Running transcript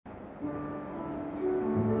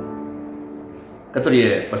கர்த்தருடைய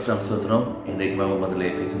பரிசுத்த ஸ்தோத்திரம். இன்றைக்கு முதல்ல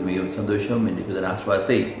பேசுவது மிகவும் சந்தோஷம். இன்றைக்கு இதன்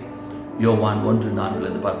ஆசீர்வாதத்தை யோவான்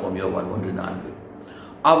 1:4 பார்ப்போம். யோவான் 1:4.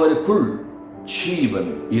 அவருக்குள்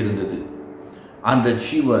ஜீவன் இருந்தது, அந்த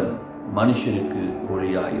ஜீவன் மனுஷருக்கு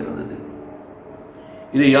ஒளியாய் இருந்தது.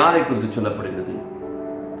 இது யாரை குறித்து சொல்லப்படுகிறது?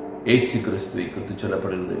 இயேசு கிறிஸ்துவை குறித்து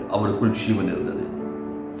சொல்லப்படுகிறது. அவருக்குள் ஜீவன் இருந்தது.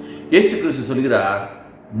 இயேசு கிறிஸ்து சொல்கிறார்,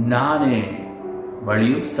 நானே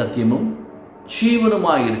வழியும் சத்தியமும்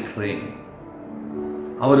ஜீவனுமாய் இருக்கிறேன்.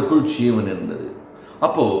 அவருக்குள் ஜீவன் இருந்தது.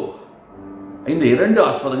 அப்போ இந்த இரண்டு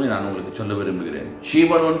ஆசீர்வாதங்களை நான் உங்களுக்கு சொல்ல விரும்புகிறேன்.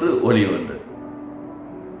 ஜீவன் ஒன்று, ஒளி ஒன்று.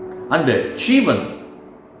 அந்த ஜீவன்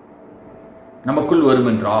நமக்குள் வரும்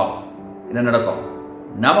என்றால் என்ன நடக்கும்?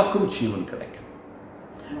 நமக்கும் ஜீவன் கிடைக்கும்.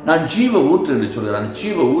 நான் ஜீவ ஊற்று என்று சொல்கிறேன். அந்த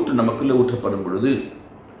ஜீவ ஊற்று நமக்குள்ள ஊற்றப்படும் பொழுது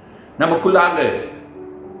நமக்குள்ளாக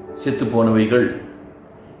செத்து போனவைகள்,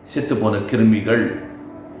 செத்து போன கிருமிகள்,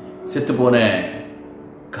 செத்து போன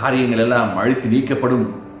காரியங்கள் எல்லாம் அழித்து நீக்கப்படும்.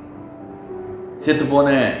 செத்து போன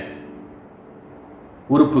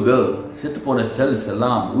உறுப்புகள், செத்து போன செல்ஸ்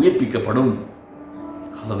எல்லாம் உயிர்ப்பிக்கப்படும்.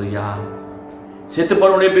 ஹல்லேலூயா. செத்து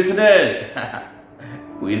போன பிசினஸ்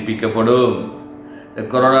உயிர்ப்பிக்கப்படும். இந்த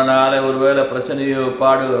கொரோனானால ஒருவேளை பிரச்சனையோ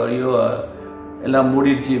பாடு ஐயோ எல்லாம்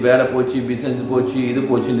மூடிடுச்சு, வேலை போச்சு, பிசினஸ் போச்சு, இது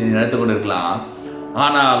போச்சு நீ நினைத்து கொண்டு இருக்கலாம்.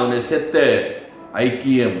 ஆனால் உன்னை செத்த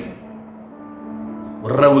ஐக்கியம்,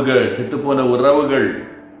 உறவுகள், செத்து போன உறவுகள்,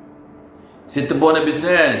 செத்து போன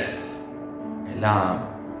பிசினஸ் எல்லாம்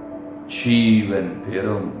ஜீவன்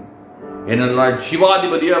பெறும். என்னெல்லாம்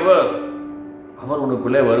ஜீவாதிபதி அவர்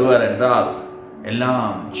உனக்குள்ளே வருவார் என்றால்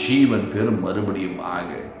எல்லாம் ஜீவன் பெறும். மறுபடியும் ஆக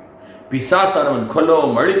பிசாசானவன்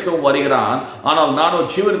கொல்லவும் அழிக்கவும் வருகிறான், ஆனால் நானும்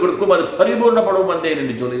ஜீவன் கொடுக்கும், அது பரிபூர்ணப்படும் வந்தேன்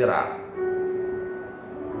என்று சொல்லுகிறார்.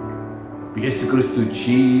 இயேசு கிறிஸ்து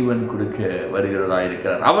ஜீவன் கொடுக்க வருகிறவராய்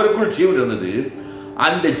இருக்கிறார். அவருக்குள் ஜீவன் இருந்தது,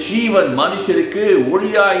 அந்த ஜீவன் மனுஷருக்கு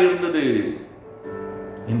ஒளியாய் இருந்தது.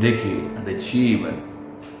 இன்றைக்கு அந்த ஜீவன்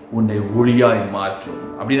உன்னை ஒளியாய் மாற்றும்.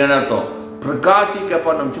 அப்படின்னு அர்த்தம், பிரகாசிக்க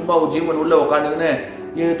பண்ணும். சும்மா ஒரு ஜீவன் உள்ள உட்காந்துன்னு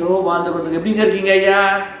ஏதோ வாழ்ந்து கொண்டு எப்படிங்க இருக்கீங்க ஐயா,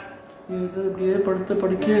 ஏதோ இப்படியே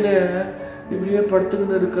படுக்கல, இப்படியே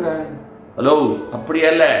படுத்துக்கிட்டு இருக்கிறேன். ஹலோ, அப்படி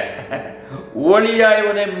அல்ல. ஒளியாய்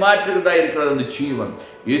உன்னை மாற்றுகிறதா இருக்கிறது அந்த ஜீவன்.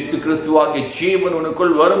 இயேசு கிறிஸ்துவாகிய ஜீவன்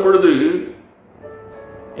உனக்குள் வரும் பொழுது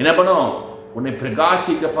என்ன பண்ணும்? உன்னை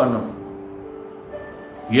பிரகாசிக்க பண்ணும்.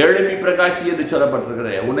 எழுப்பி பிரகாசி என்று சொல்லப்பட்டிருக்கிற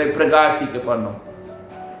உன்னை பிரகாசிக்க பண்ணும்.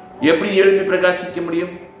 எப்படி எழுப்பி பிரகாசிக்க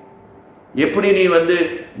முடியும்? எப்படி நீ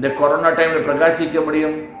இந்த கொரோனா டைம்ல பிரகாசிக்க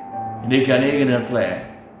முடியும்? இன்னைக்கு அநேக நேரத்தில்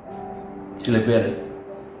சில பேர்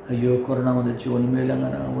ஐயோ கொரோனா வந்துச்சு, ஒன்றுமே இல்லைங்க,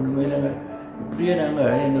 நாங்கள் ஒன்றுமே இல்லைங்க, இப்படியே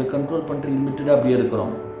நாங்கள் எங்களை கண்ட்ரோல் பண்ணிட்டு லிமிட்டடாக அப்படியே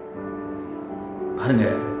இருக்கிறோம். பாருங்க,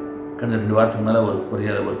 கடந்த 2 வாரத்துக்கு மேலே ஒரு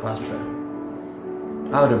கொரியாவில் ஒரு பாஸ்டர்,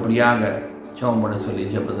 அவர் இப்படியாங்க ஜெபம் பண்ண சொல்லி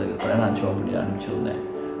ஜெபத்துக்கு நான் ஜெபம் பண்ணி அனுப்பிச்சிருந்தேன்.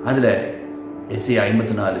 அதில் எஸ்ஐ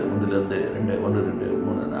 54 1-2 1 2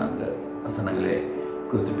 3 4 வசனங்களே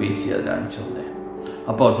குறித்து பேசி அதில் அனுப்பிச்சிருந்தேன்.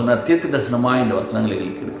 அப்போ அவர் சொன்னார், தீர்க்க தரிசனமாக இந்த வசனங்கள்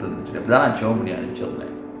எங்களுக்கு இருக்கிறதுன்னு சொல்லி அப்படி தான் நான் ஜெபம் பண்ணி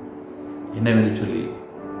அனுப்பிச்சிருந்தேன். என்னவென்று சொல்லி,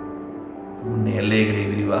 உன்னை எல்லைகளை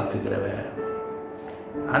விரிவாக்குகிறவர்,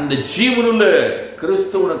 அந்த ஜீவனுள்ள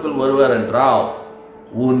கிறிஸ்து உனக்குள் வருவார் என்றால்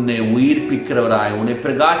உன்னை உயிர்ப்பிக்கிறவராய், உன்னை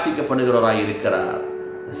பிரகாசிக்க பண்ணுகிறவராய் இருக்கிறார்.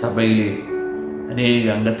 சபையிலே அநேக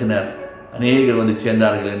அங்கத்தினர் அநேகர்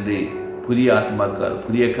சேர்ந்தார்கள் என்று புதிய ஆத்மாக்கள்,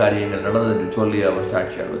 புதிய காரியங்கள் நடந்தது என்று சொல்லி அவர்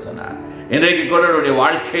சாட்சியாக சொன்னார். இன்றைக்கு கொண்டவருடைய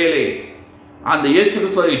வாழ்க்கையிலே அந்த இயேசு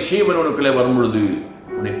கிறிஸ்துவின் ஜீவன் உனக்குள்ளே வரும் பொழுது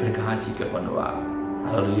உன்னை பிரகாசிக்க பண்ணுவார்.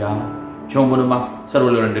 ஹல்லேலூயா. சோம்பனுமா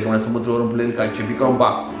சர்வலோர் என்று சமுத்திர வரும் பிள்ளைகளுக்கு ஜெபிக்கிறோம்பா.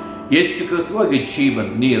 இயேசு கிறிஸ்துவாகிய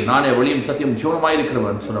ஜீவன், நீர் நானே வழியும் சத்தியம் ஜீவனமாய்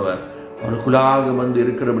இருக்கிறவன் சொன்னவர் அவனுக்குள்ளாக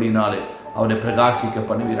இருக்கிறபடினாலே அவனை பிரகாசிக்க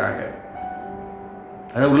பண்ணுவீராக.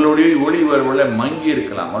 அவர்களுடைய ஒளி உள்ள மங்கி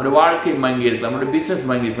இருக்கலாம், அவருடைய வாழ்க்கை மங்கி இருக்கலாம், அவருடைய பிசினஸ்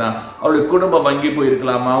மங்கி இருக்கலாம், அவருடைய குடும்பம் மங்கி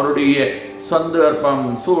போயிருக்கலாம், அவருடைய சந்தர்ப்பம்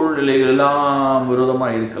சூழ்நிலைகள் எல்லாம்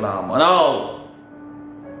விரோதமாக இருக்கலாம். ஆனால்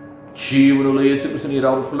ஜீவனுள்ள இயேசு கிறிஸ்து நீர்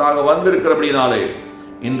அவர்களுக்குள்ளாக வந்திருக்கிறபடினாலே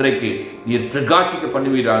இன்றைக்கு நீர் பிரகாசிக்க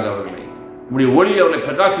பண்ணுவீராக. அவர்களை உங்களுடைய ஒளி அவர்களை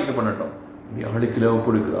பிரகாசிக்க பண்ணட்டும். அவளுக்கு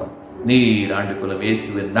கொடுக்கிறோம். நீர் ஆண்டுக்குள்ள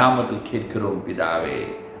இயேசுவின் நாமத்தில் கேட்கிறோம் பிதாவே.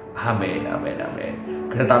 ஆமென், ஆமென், ஆமென்.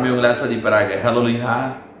 கர்த்தர் தாமே உங்களை ஆசீர்வதிப்பாராக. ஹல்லேலூயா.